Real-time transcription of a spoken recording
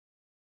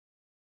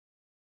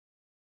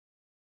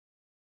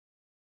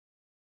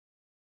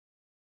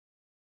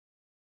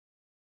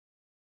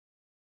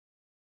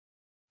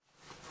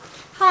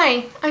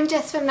Hi, I'm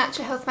Jess from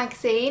Natural Health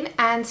Magazine,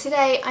 and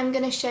today I'm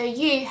going to show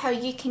you how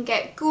you can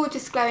get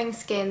gorgeous glowing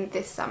skin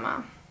this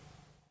summer.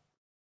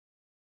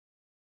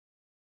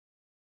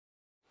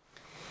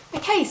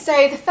 Okay,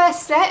 so the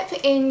first step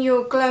in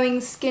your glowing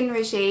skin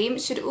regime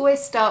should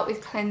always start with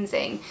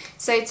cleansing.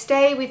 So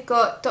today we've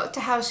got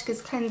Dr.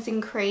 Hauschka's Cleansing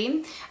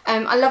Cream.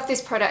 I love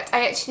this product.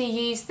 I actually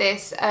use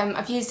this,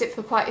 I've used it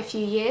for quite a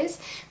few years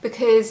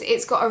because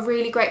it's got a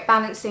really great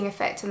balancing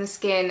effect on the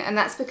skin, and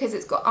that's because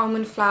it's got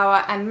almond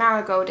flour and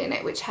marigold in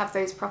it, which have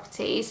those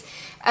properties.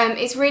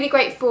 It's really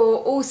great for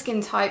all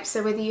skin types,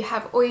 so whether you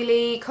have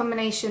oily,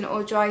 combination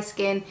or dry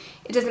skin,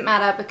 it doesn't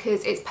matter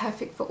because it's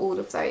perfect for all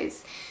of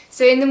those.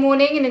 So in the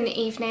morning and in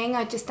the evening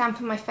I just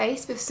dampen my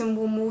face with some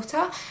warm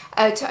water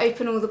to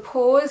open all the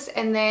pores,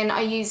 and then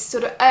I use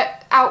sort of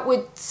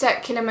outward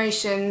circular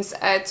motions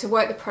to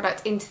work the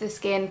product into the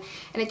skin,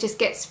 and it just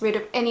gets rid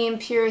of any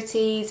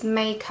impurities,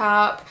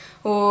 makeup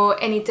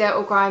or any dirt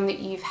or grime that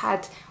you've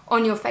had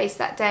on your face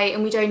that day,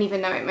 and we don't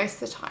even know it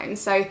most of the time.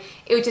 So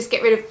it will just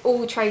get rid of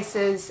all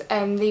traces,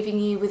 leaving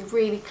you with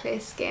really clear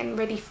skin,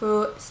 ready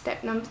for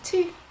step number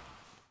 2.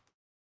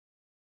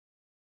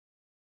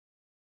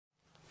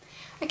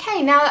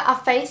 Okay, now that our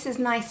face is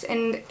nice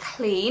and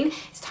clean,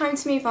 it's time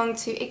to move on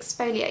to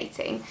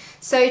exfoliating.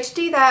 So to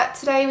do that,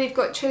 today we've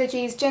got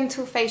Trilogy's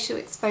Gentle Facial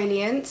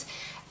Exfoliant.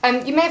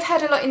 You may have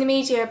heard a lot in the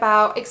media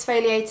about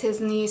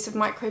exfoliators and the use of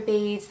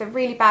microbeads. They're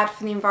really bad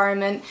for the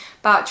environment,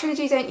 but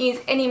Trilogy don't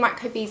use any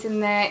microbeads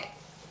in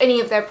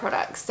any of their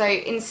products. So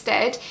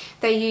instead,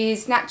 they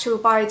use natural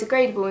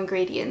biodegradable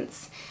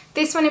ingredients.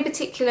 This one in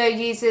particular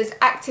uses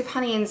active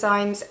honey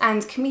enzymes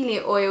and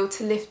camellia oil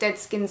to lift dead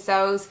skin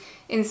cells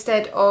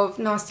instead of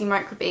nasty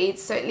microbeads,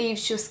 so it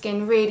leaves your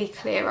skin really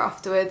clear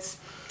afterwards.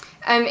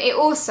 It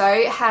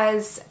also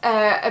has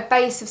a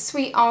base of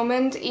sweet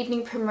almond,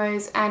 evening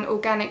primrose and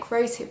organic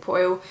rosehip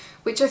oil,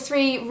 which are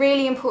 3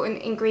 really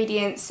important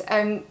ingredients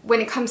when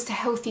it comes to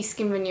healthy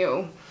skin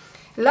renewal.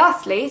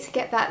 Lastly, to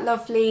get that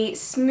lovely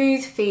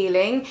smooth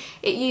feeling,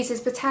 it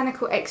uses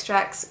botanical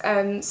extracts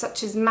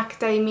such as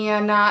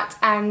macadamia nut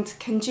and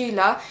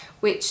calendula,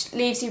 which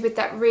leaves you with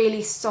that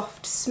really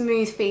soft,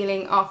 smooth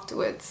feeling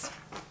afterwards.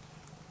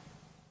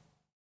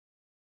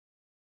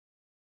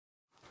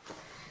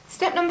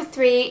 Step number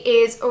 3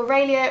 is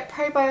Aurelia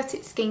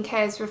Probiotic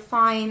Skincare's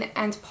Refine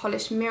and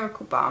Polish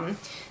Miracle Balm.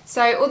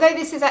 So although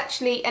this is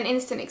actually an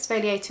instant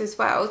exfoliator as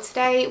well,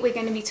 today we're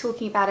going to be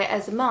talking about it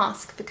as a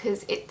mask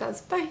because it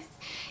does both.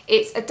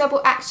 It's a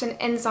double action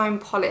enzyme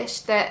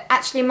polish that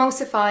actually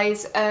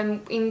emulsifies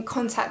in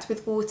contact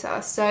with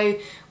water, so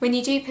when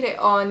you do put it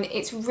on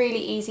it's really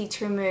easy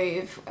to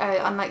remove,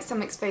 unlike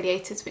some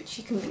exfoliators which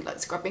you can be like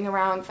scrubbing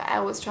around for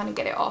hours trying to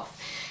get it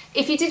off.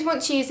 If you did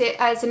want to use it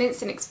as an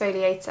instant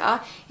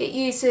exfoliator, it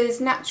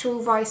uses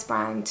natural rice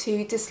bran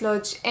to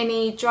dislodge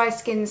any dry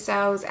skin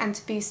cells and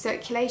to boost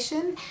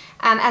circulation,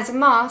 and as a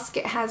mask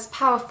it has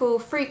powerful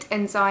fruit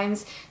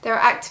enzymes that are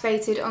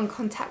activated on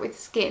contact with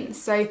skin,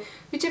 so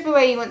whichever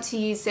way you want to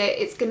use it,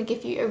 it's going to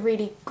give you a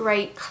really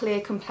great clear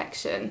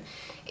complexion.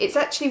 It's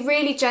actually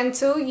really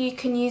gentle. You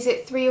can use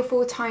it 3 or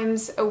 4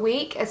 times a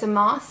week as a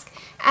mask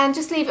and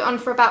just leave it on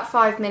for about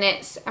 5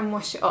 minutes and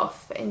wash it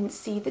off and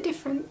see the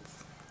difference.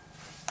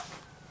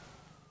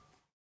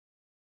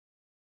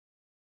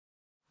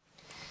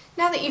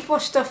 Now that you've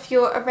washed off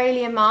your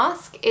Aurelia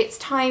mask, it's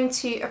time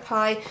to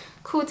apply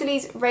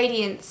Caudaly's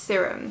Radiance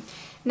Serum.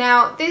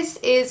 Now this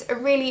is a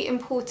really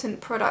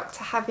important product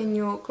to have in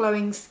your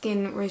glowing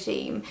skin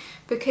regime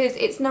because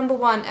it's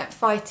 #1 at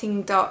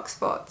fighting dark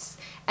spots,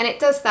 and it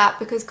does that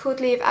because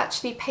Caudaly have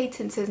actually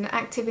patented an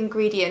active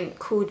ingredient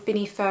called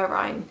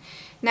vinifurine.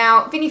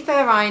 Now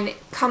vinifurine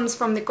comes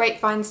from the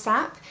grapevine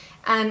sap,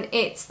 and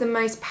it's the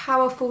most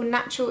powerful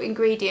natural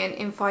ingredient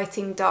in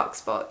fighting dark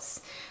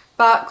spots.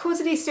 But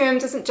Caudaly's serum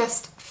doesn't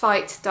just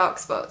fight dark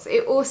spots,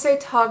 it also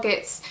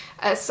targets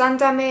sun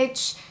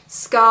damage,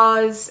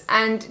 scars,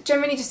 and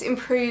generally just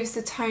improves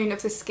the tone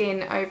of the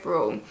skin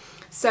overall.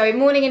 So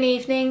morning and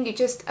evening you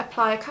just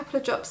apply a couple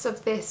of drops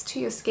of this to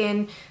your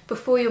skin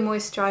before your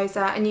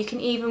moisturiser, and you can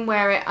even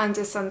wear it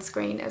under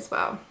sunscreen as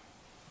well.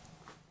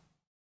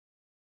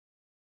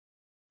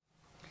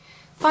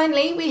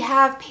 Finally, we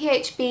have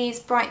PHB's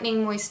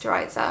Brightening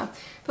Moisturiser.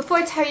 Before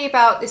I tell you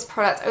about this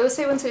product, I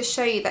also wanted to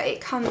show you that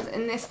it comes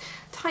in this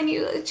tiny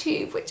little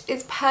tube, which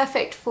is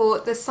perfect for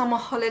the summer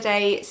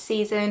holiday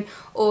season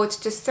or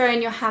to just throw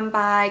in your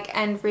handbag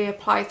and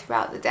reapply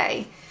throughout the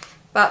day.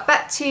 But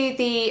back to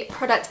the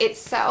product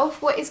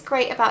itself, what is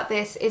great about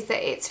this is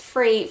that it's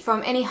free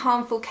from any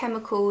harmful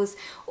chemicals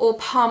or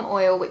palm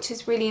oil, which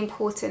is really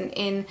important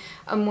in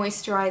a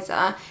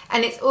moisturiser,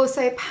 and it's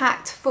also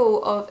packed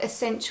full of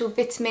essential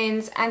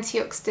vitamins,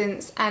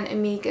 antioxidants and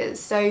omegas,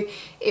 so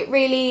it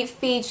really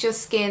feeds your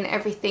skin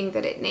everything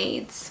that it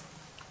needs.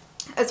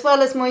 As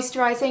well as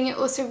moisturising, it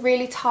also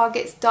really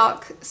targets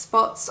dark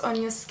spots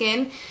on your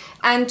skin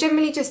and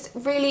generally just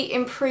really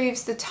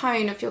improves the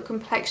tone of your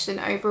complexion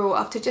overall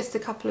after just a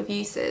couple of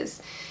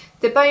uses.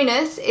 The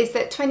bonus is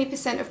that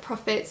 20% of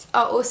profits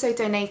are also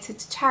donated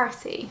to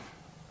charity.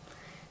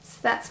 So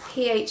that's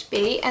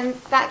PHB, and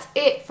that's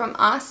it from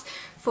us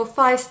for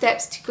 5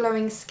 steps to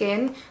glowing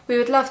skin. We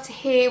would love to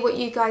hear what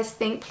you guys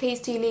think. Please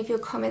do leave your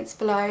comments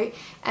below,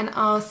 and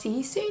I'll see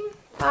you soon.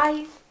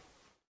 Bye.